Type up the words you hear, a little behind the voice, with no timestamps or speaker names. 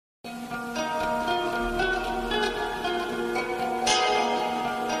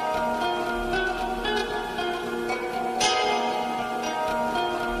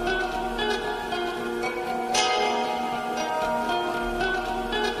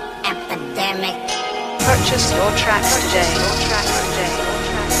pandemic. Purchase your tracks today.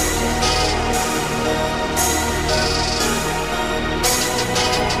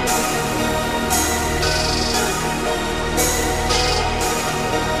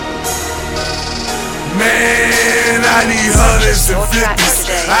 Man, I need hundreds and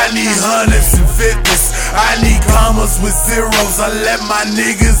fifties. I need hundreds and fifties. I need commas with zeros. I let my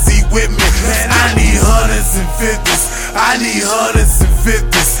niggas eat with me. Man, I need hundreds and fifties. I need hundreds and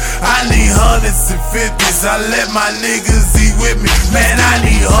fifties. I need hundreds and fifties. I let my niggas eat with me. Man, I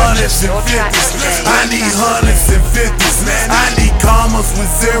need hundreds and fifties. I need hundreds and fifties. Man, I need commas with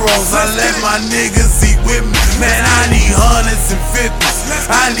zeros. I let my niggas eat with me. Man, I need hundreds and fifties.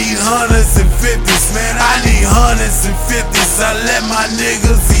 I need hundreds and fifties. Man, I need hundreds and fifties. I let my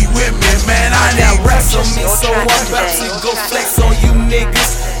niggas eat with me. Man, I need rest on me, so I'm about to go flex on you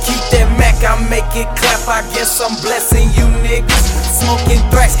niggas. Keep that Mac, I make it clap. I guess I'm blessing you niggas. Smoking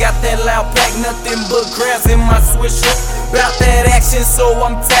thrax, got that loud pack, nothing but grabs in my swisher. Bout that action, so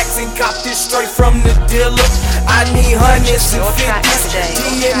I'm taxing. Cop this straight from the dealer. I need hundreds and fifties.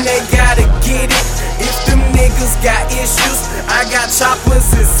 DNA gotta get it. If them niggas got issues, I got choppers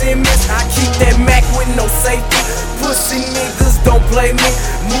and Simmons. I keep that Mac with no safety. Pussy niggas don't play me.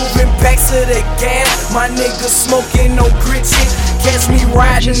 Moving packs of the gas. My niggas smoking no grit shit. Catch me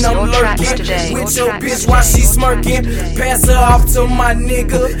riding, I'm lurking with your bitch while she smirking. Pass her off to my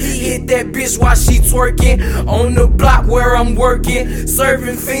nigga. He hit that bitch while she twerking. On the block where I'm working,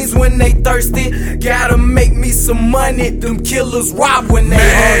 serving fiends when they thirsty. Gotta make me some money. Them killers rob when they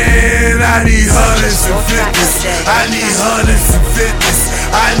hungry. Man, I need hundreds and fifties. I need hundreds and fifties.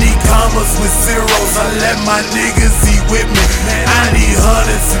 I need commas with zeros. I let my niggas eat with me. I need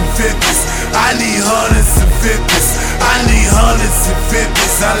hundreds and fifties. I need hundreds and fifties. I need hundreds and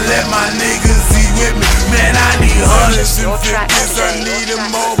fifties. I let my niggas eat with me. Man, I need hundreds and fifties. I need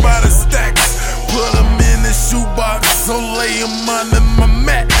them all by the stacks. Put them in the shoebox, so lay them under my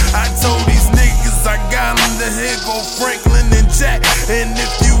mat. I told these niggas I got them, the here go Franklin and Jack. And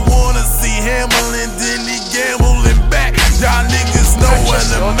if you wanna see Hamlin, then he gambling back. Y'all niggas know when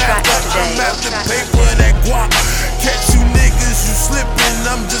I'm after. I'm after paper that guap. Catch you niggas, you slipping,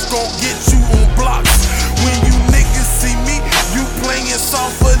 I'm just gon' get you on blocks. When you niggas see me, you playing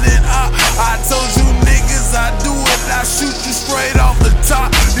softer than I told you niggas I do it, I shoot you straight off the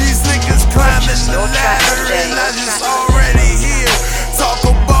top. These niggas climbing the ladder and I just already here. Talk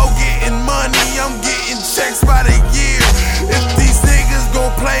about getting money, I'm getting checks by the year. If these niggas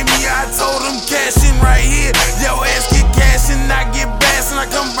gon' play me, I told them cash in right here. Yo ass get cash and I get bass and I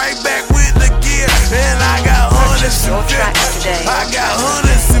come right back with the gear. And I got hundreds and fifties. I got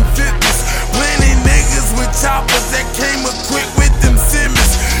hundreds and fifties. Plenty niggas with choppers that came equipped with them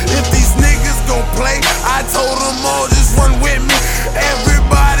Simmons. If these niggas gon' play, I told them all just run with me.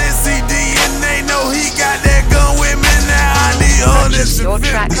 Everybody see DNA, know he got that gun with me. Now I need hundreds and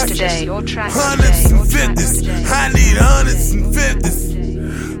fifties. Hundreds and fifties. I need hundreds and fifties.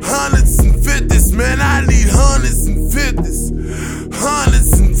 Hundreds and fifties, man, I need hundreds and fifties.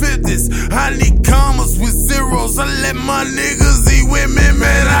 Hundreds and fifties. I need commas with zeros. I let my niggas eat with me,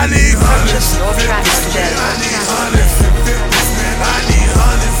 man. I need hundreds and fifties. I need hundreds and fifties, man. I need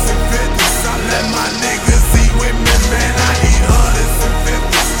hundreds and fifties. I let my niggas eat with me, man. I need hundreds and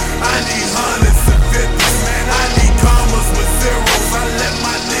fifties. I need hundreds and fifties, man. I need commas with zeros. I let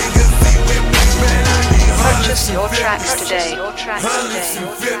my niggas eat with me, man. I need hundreds and fifties. Hundreds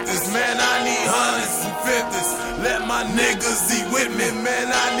and fifties, man. I need hundreds and fifties. Let my niggas eat with me, man.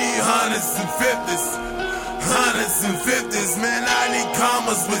 I need hundreds and fifties. Hundreds and fifties, man. I need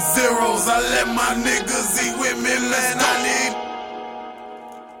commas with zeros. I let my niggas eat with me, man. I need